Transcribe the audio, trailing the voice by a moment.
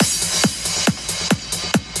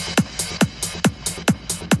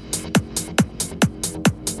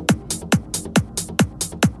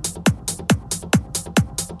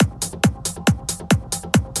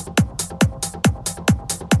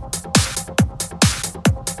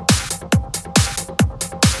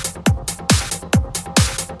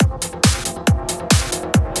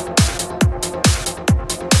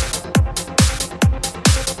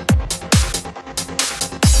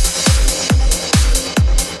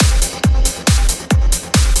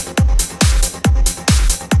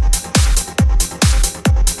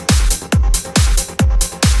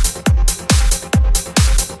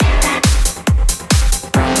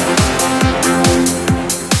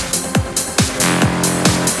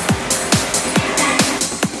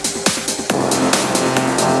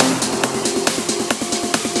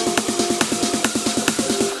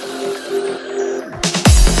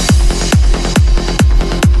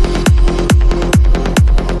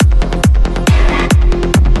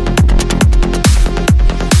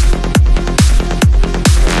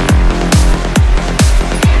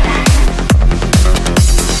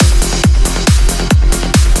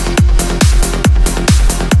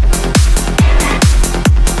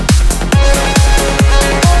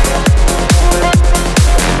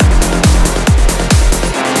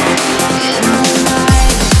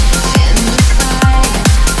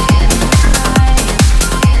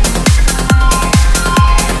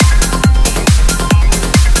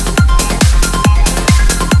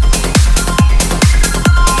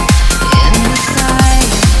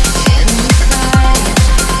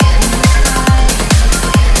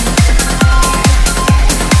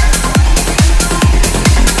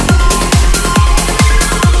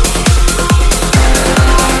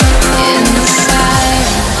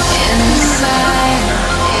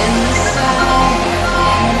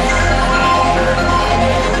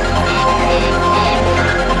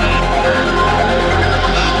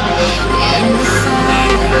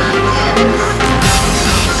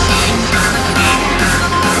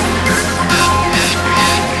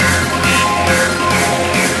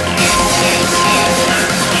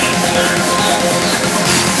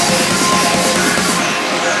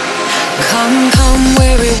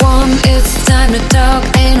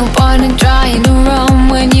wanna try to run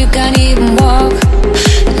when you can't even walk.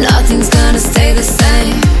 Nothing's gonna stay the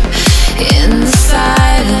same in the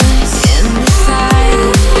silence.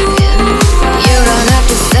 You don't have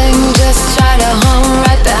to sing, just try to hum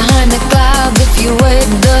right behind the clouds. If you wait,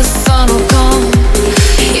 the sun will come.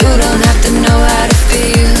 You don't have to know how to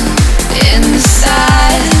feel in the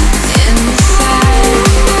silence.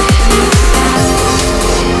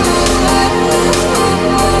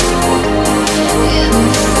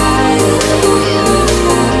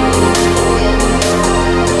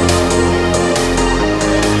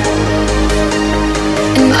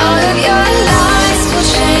 And all of your lives will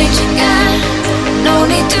change again. No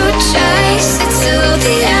need to chase it till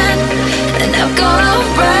the end. And I'm gonna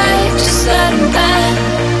break, just let 'em bend.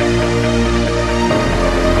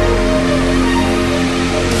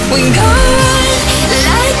 We go on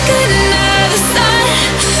like another sun,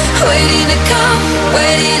 waiting to come,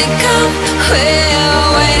 waiting to come. We're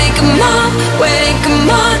waiting, come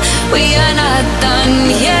on, we are not done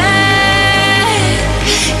yet.